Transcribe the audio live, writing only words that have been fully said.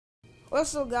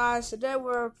What's up, guys? Today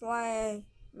we're playing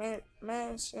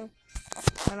Mansion,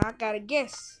 and I got a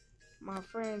guest, my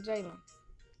friend Jalen.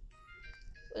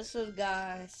 What's up,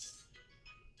 guys?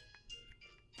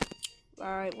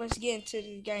 Alright, let's get into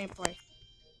the gameplay.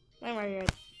 I'm right here.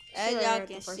 As Right y'all here at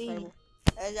the can first see, table.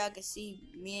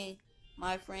 me and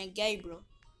my friend Gabriel,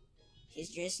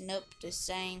 he's dressing up the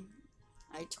same,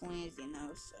 like twins,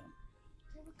 so.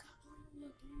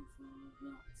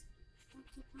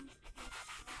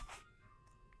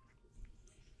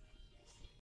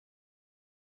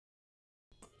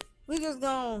 We just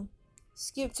gonna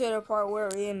skip to the part where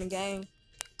we're in the game,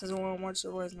 because we won't watch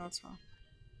it waste no time.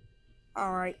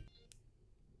 Alright.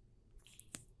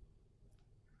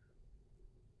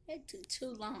 It took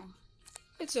too long.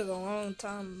 It took a long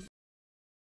time.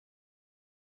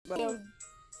 But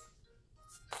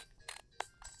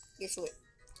Guess what?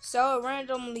 so it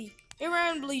randomly,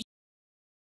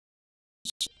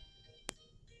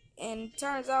 and it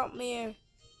turns out me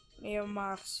and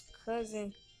my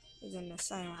cousin is in the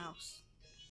same house.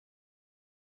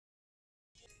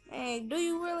 Man, do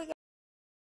you really got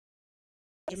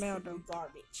Jamel though?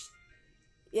 Garbage.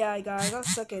 Yeah, guys, I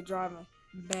suck at driving.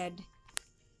 Bad.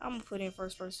 I'm gonna put in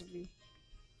first person view.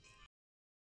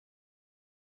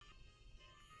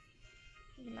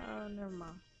 No, never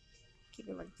mind. Keep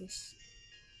it like this.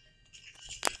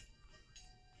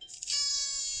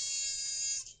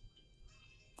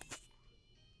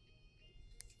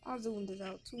 I zoomed it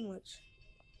out too much.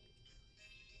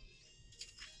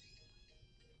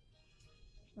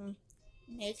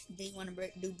 Next, do you want to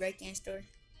do break-in story?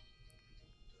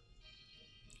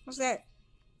 What's that?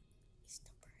 It's the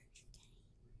Burger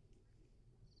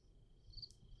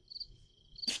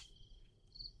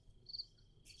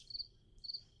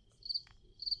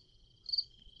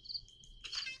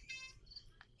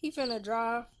He finna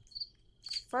drive.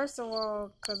 First of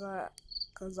all,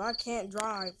 cause I can't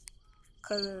drive.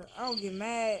 Cause I don't get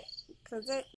mad. Cause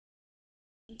that,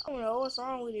 I don't know what's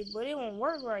wrong with it, but it won't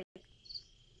work right.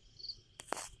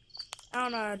 I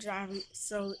don't know how to drive it,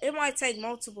 so it might take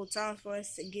multiple times for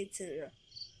us to get to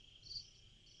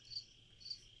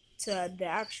the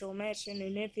actual mansion,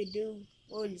 and if it do,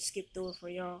 we'll just skip through it for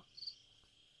y'all.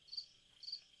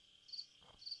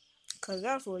 Cause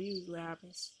that's what usually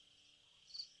happens.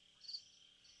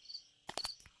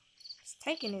 It's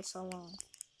taking it so long.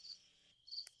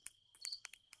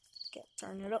 Okay,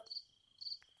 turn it up.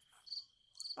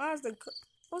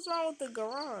 What's wrong with the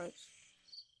garage?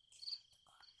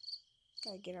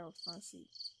 Gotta get out of the front seat.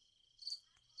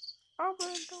 Open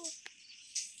the door.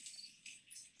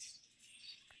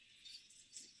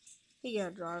 He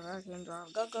gotta drive. I can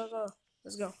drive. Go, go, go.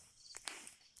 Let's go.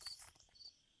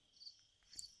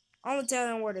 I'm gonna tell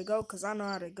him where to go because I know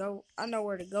how to go. I know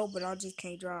where to go, but I just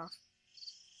can't drive.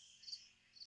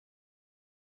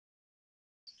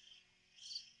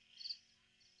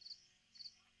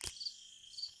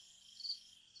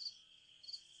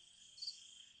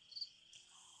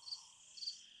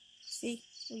 See?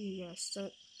 We got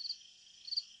stuck.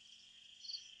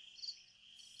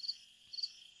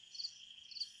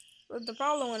 But the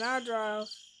problem when I drive,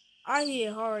 I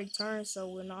hit hard turns, so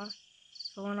when I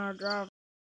drive,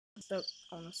 I'm stuck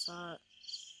on the side.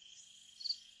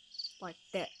 Like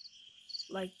that.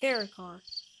 Like their car.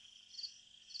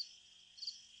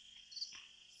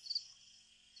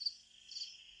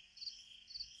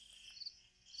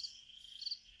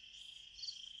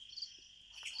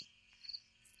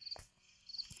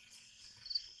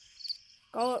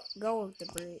 Go up the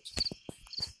bridge.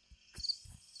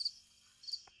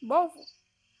 Both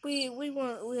we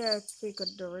had to pick a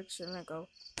direction and go.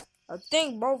 I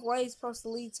think both ways supposed to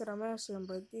lead to the mansion,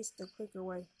 but this the quicker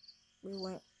way. We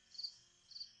went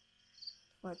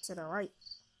to the right.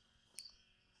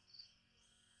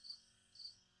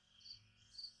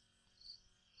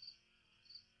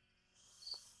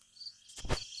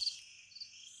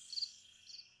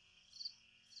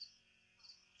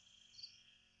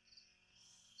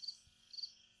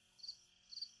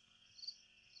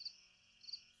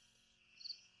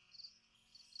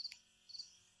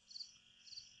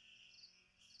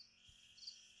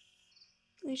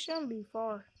 We shouldn't be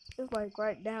far. It's like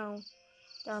right down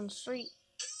the street.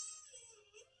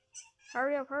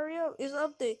 Hurry up, hurry up. It's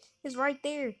up there. It's right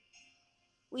there.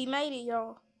 We made it,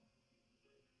 y'all.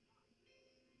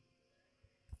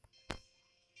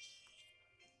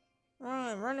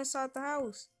 Run inside the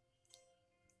house.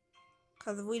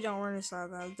 Cause if we don't run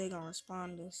inside the house, they gonna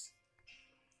respond to us.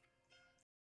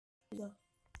 Go.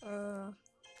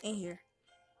 In here.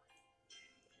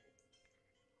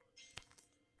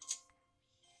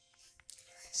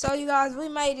 So you guys, we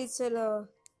made it to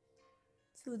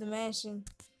the mansion.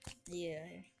 Yeah.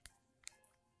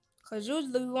 Cause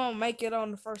usually we won't make it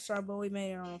on the first try, but we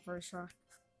made it on the first try.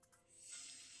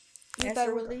 That's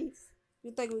a relief.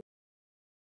 You think we?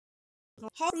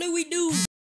 Hopefully we do.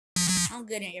 I'm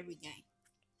good in every game.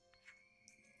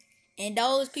 And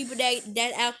those people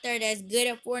that out there that's good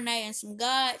at Fortnite and some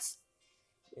gods,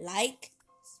 like,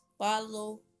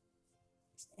 follow,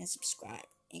 and subscribe.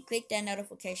 And click that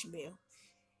notification bell.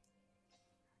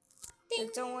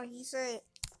 That's what he said.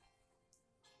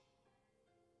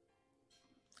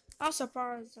 I'm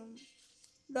surprised.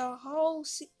 The whole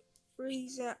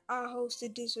reason I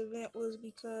hosted this event was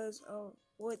because of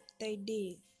what they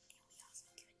did.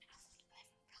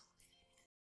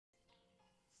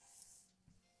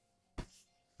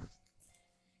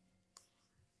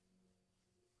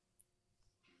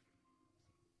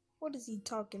 What is he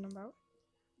talking about?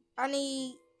 I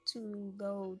need to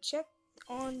go check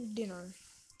on dinner.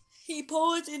 He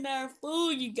poisoned our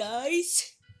food, you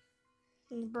guys.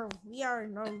 Bro, we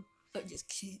already know. I'm just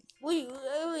kidding.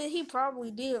 He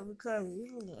probably did because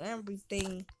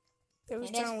everything. Every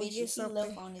And that's time we get Fishy. He something,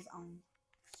 left on his own.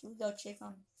 Should we go check on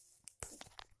him?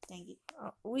 Dang it.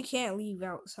 we can't leave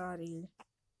outside here,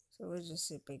 so let's just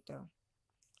sit back down.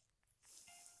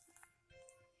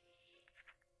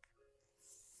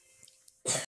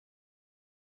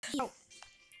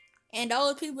 And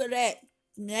those people that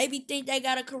maybe think they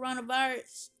got a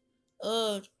coronavirus,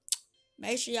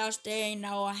 make sure y'all stay in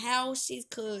our houses,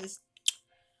 cause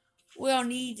we don't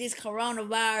need this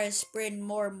coronavirus spreading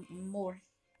more and more.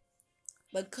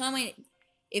 But comment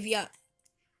if y'all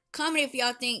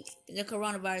think the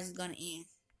coronavirus is gonna end.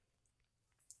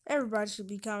 Everybody should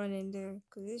be commenting there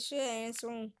because it should end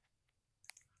soon.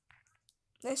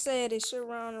 They said it should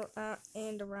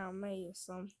end around May or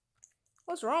something.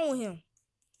 What's wrong with him?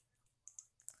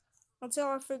 Until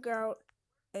I figure out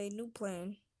a new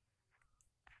plan.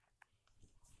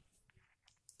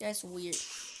 That's weird.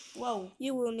 Whoa.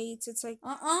 You will need to take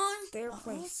their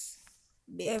place.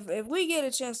 If we get a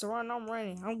chance to run, I'm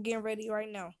running. I'm getting ready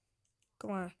right now.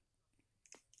 Come on.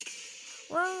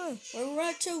 Run! Where we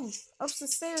run to? Up the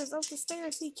stairs.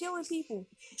 He killing people.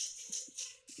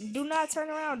 Do not turn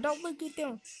around. Don't look at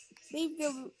them. Leave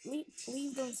them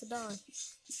to die.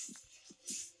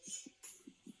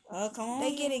 Oh, come on.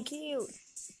 They getting killed.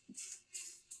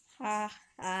 Ha,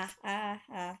 ha, ha,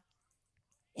 ha.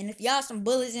 And if y'all some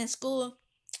bullies in school,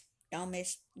 don't do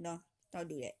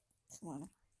that. Come on.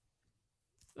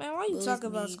 Man, why you talking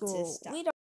about school? We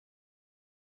don't.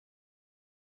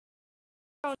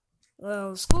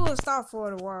 Well, school stopped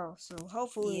for a while, so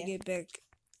hopefully we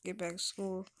get back to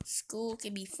school. School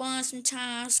can be fun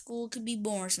sometimes. School can be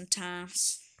boring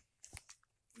sometimes.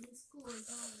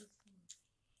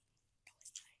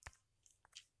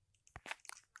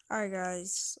 Alright,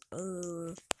 guys.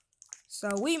 So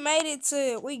we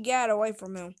got away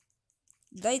from him.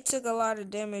 They took a lot of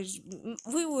damage.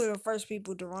 We were the first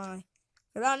people to run.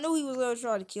 Cause I knew he was gonna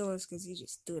try to kill us because he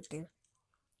just stood there.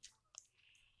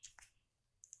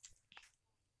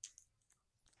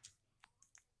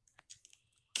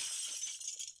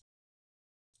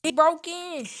 He broke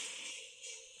in.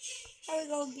 How we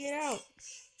gonna get out?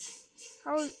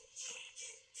 How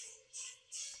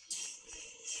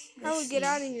we get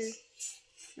out of here?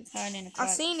 I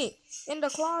seen it in the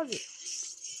closet.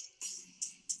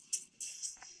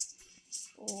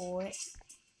 Boy.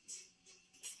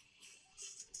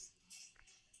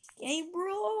 Hey,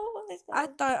 bro. I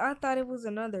thought it was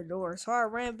another door, so I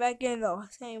ran back in the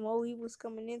same hole he was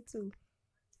coming into.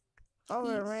 If I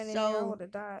would have ran in there, I would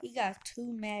have died. He got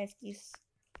 2 masks.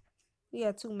 He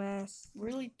got 2 masks.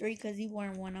 Really 3, because he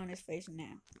wearing one on his face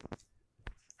now.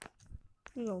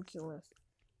 He gonna kill us.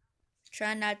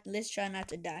 Let's try not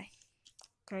to die.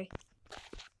 Okay.